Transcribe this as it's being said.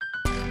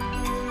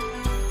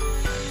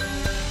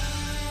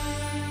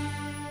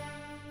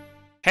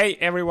Hey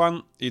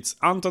everyone, it's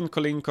Anton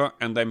Kolinko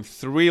and I'm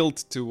thrilled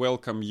to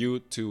welcome you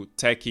to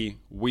Techy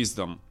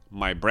Wisdom,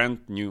 my brand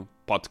new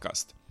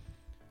podcast.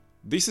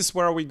 This is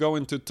where we go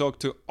in to talk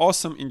to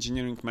awesome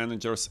engineering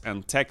managers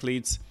and tech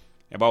leads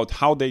about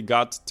how they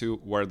got to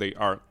where they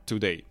are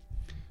today.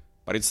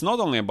 But it's not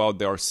only about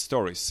their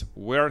stories,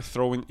 we're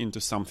throwing into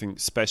something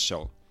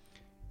special.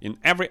 In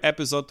every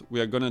episode,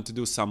 we are going to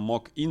do some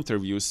mock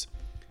interviews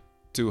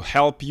to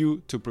help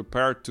you to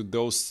prepare to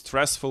those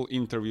stressful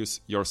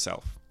interviews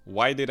yourself.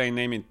 Why did I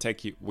name it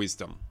Techy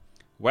Wisdom?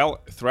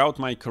 Well, throughout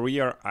my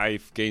career,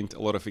 I've gained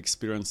a lot of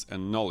experience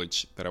and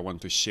knowledge that I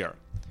want to share.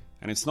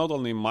 And it's not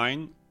only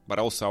mine, but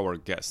also our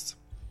guests.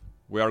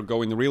 We are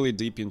going really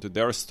deep into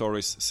their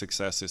stories,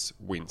 successes,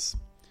 wins.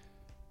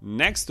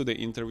 Next to the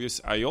interviews,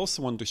 I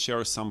also want to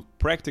share some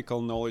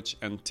practical knowledge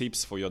and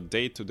tips for your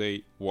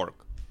day-to-day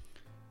work.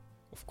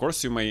 Of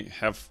course, you may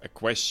have a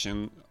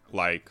question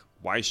like,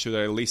 why should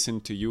I listen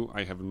to you?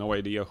 I have no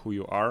idea who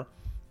you are.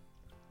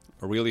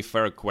 A really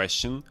fair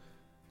question.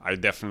 I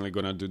definitely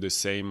gonna do the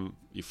same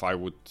if I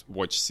would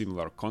watch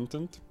similar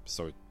content,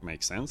 so it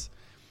makes sense.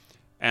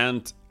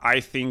 And I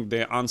think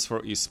the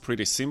answer is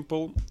pretty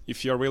simple.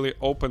 If you're a really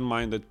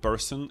open-minded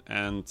person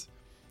and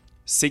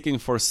seeking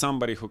for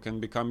somebody who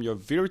can become your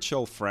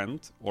virtual friend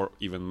or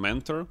even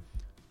mentor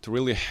to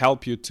really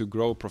help you to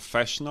grow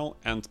professional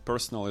and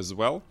personal as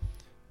well,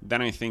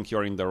 then I think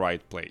you're in the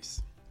right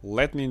place.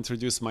 Let me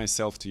introduce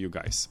myself to you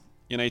guys.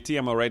 In IT,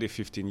 I'm already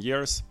 15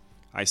 years.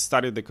 I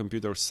studied the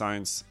computer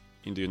science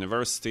in the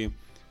university,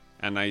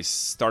 and I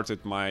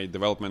started my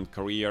development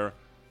career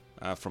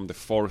from the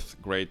 4th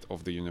grade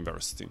of the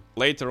university.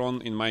 Later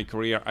on in my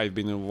career, I've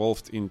been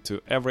involved into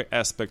every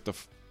aspect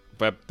of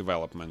web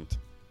development: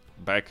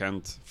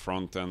 backend,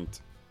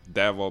 frontend,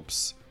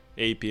 DevOps,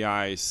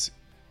 APIs,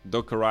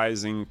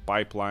 Dockerizing,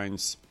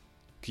 pipelines,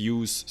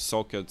 queues,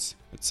 sockets,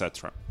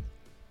 etc.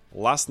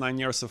 Last 9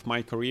 years of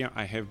my career,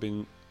 I have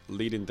been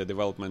leading the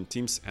development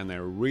teams, and I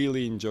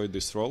really enjoyed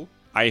this role.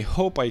 I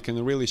hope I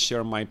can really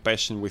share my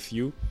passion with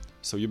you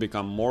so you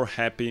become more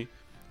happy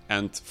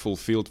and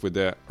fulfilled with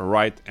the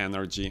right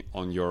energy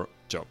on your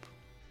job.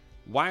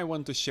 Why I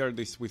want to share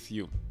this with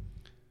you?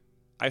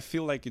 I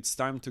feel like it's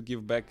time to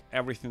give back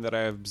everything that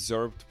I have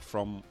observed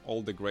from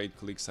all the great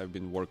colleagues I've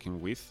been working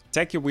with.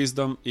 Techy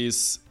Wisdom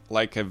is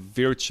like a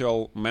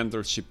virtual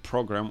mentorship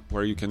program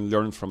where you can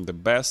learn from the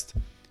best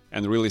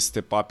and really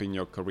step up in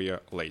your career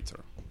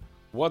later.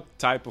 What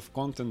type of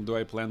content do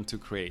I plan to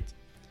create?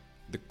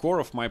 The core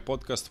of my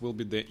podcast will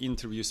be the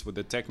interviews with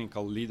the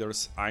technical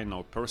leaders I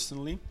know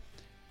personally.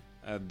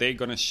 They're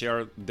gonna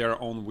share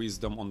their own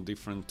wisdom on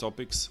different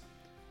topics.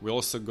 We're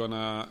also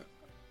gonna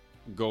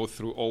go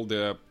through all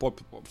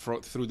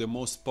through the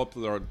most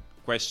popular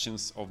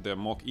questions of the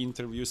mock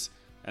interviews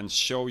and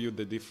show you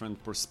the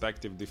different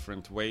perspective,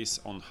 different ways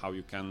on how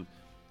you can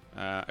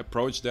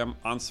approach them,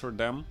 answer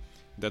them.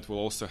 That will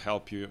also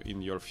help you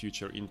in your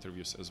future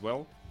interviews as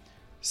well.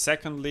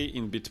 Secondly,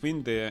 in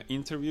between the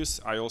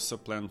interviews, I also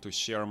plan to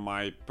share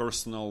my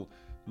personal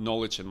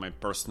knowledge and my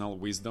personal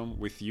wisdom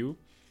with you.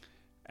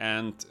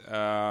 And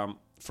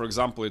for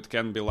example, it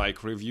can be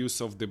like reviews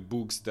of the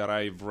books that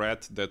I've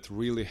read that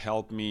really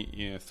helped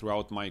me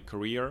throughout my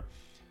career.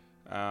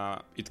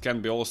 It can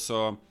be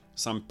also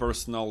some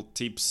personal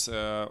tips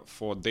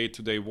for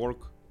day-to-day work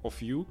of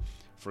you.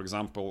 For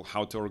example,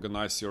 how to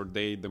organize your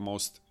day in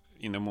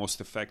the most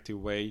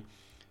effective way.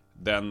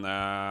 Then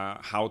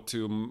how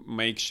to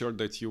make sure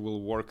that you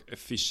will work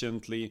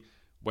efficiently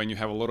when you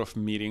have a lot of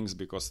meetings,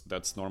 because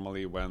that's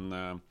normally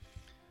when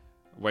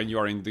you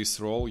are in this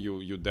role,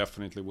 you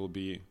definitely will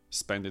be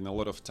spending a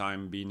lot of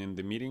time being in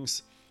the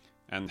meetings,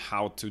 and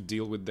how to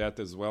deal with that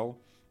as well.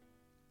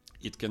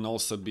 It can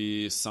also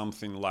be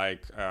something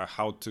like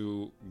how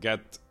to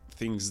get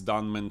things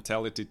done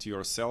mentality to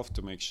yourself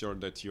to make sure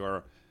that you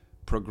are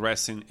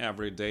progressing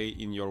every day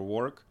in your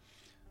work.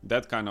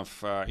 That kind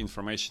of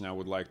information I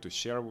would like to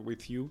share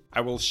with you.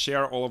 I will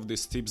share all of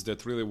these tips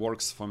that really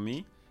works for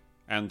me,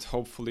 and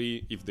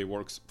hopefully if they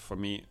work for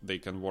me, they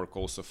can work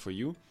also for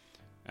you.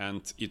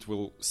 And it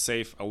will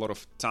save a lot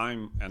of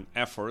time and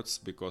efforts,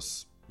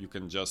 because you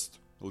can just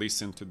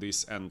listen to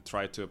this and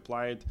try to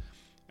apply it.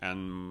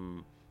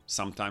 And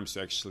sometimes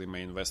you actually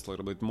may invest a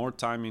little bit more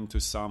time into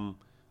some,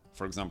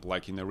 for example,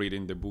 like in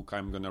reading the book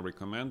I'm gonna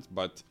recommend.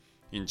 But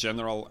in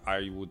general,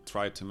 I would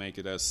try to make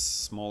it as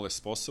small as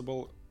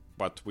possible,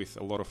 but with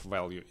a lot of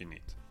value in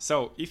it.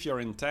 So if you're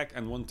in tech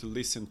and want to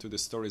listen to the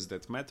stories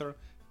that matter,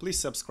 please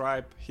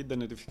subscribe, hit the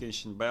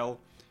notification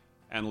bell,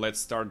 and let's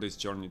start this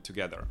journey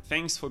together.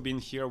 Thanks for being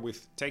here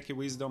with Techy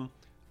Wisdom.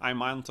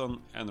 I'm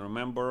Anton, and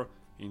remember,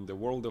 in the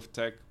world of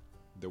tech,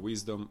 the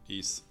wisdom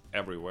is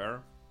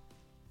everywhere.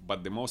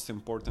 But the most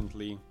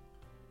importantly,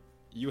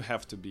 you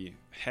have to be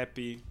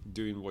happy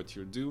doing what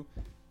you do,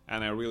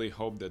 and I really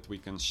hope that we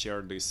can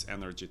share this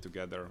energy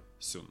together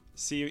soon.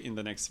 See you in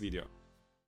the next video.